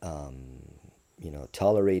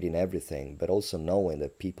 tolerating everything, but also knowing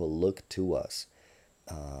that people look to us.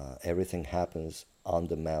 Everything happens on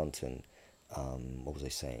the mountain. What was I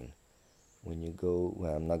saying? When you go,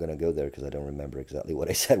 well, I'm not going to go there because I don't remember exactly what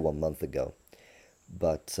I said 1 month ago.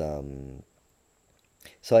 But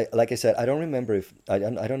so like I said, I don't remember if I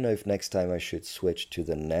don't know if next time I should switch to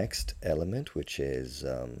the next element, which is,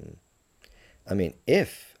 I mean,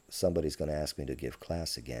 if somebody's going to ask me to give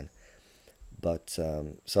class again. But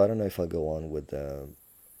so I don't know if I'll go on with the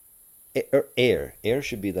air. Air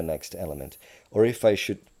should be the next element, or if I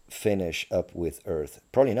should finish up with earth.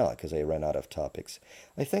 Probably not, because I ran out of topics.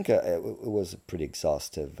 I think it was pretty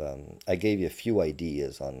exhaustive. I gave you a few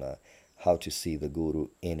ideas on how to see the Guru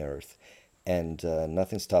in Earth. And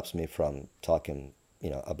nothing stops me from talking,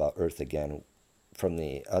 about Earth again from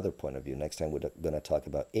the other point of view. Next time we're going to talk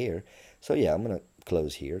about air. So yeah, I'm going to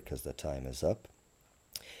close here because the time is up.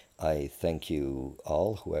 I thank you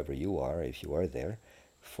all, whoever you are, if you are there,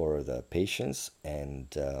 for the patience,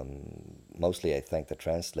 and mostly I thank the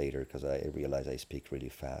translator because I realize I speak really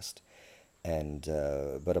fast. And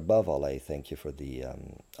but above all, I thank you for the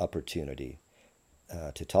opportunity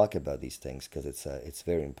to talk about these things because it's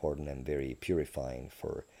very important and very purifying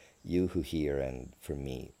for you who hear and for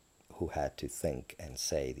me who had to think and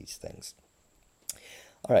say these things.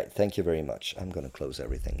 All right, thank you very much. I'm going to close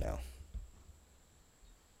everything now.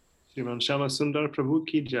 Shriman Shama Sundar Prabhu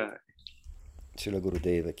ki jai. Srila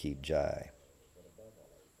Gurudeva Ki Jai.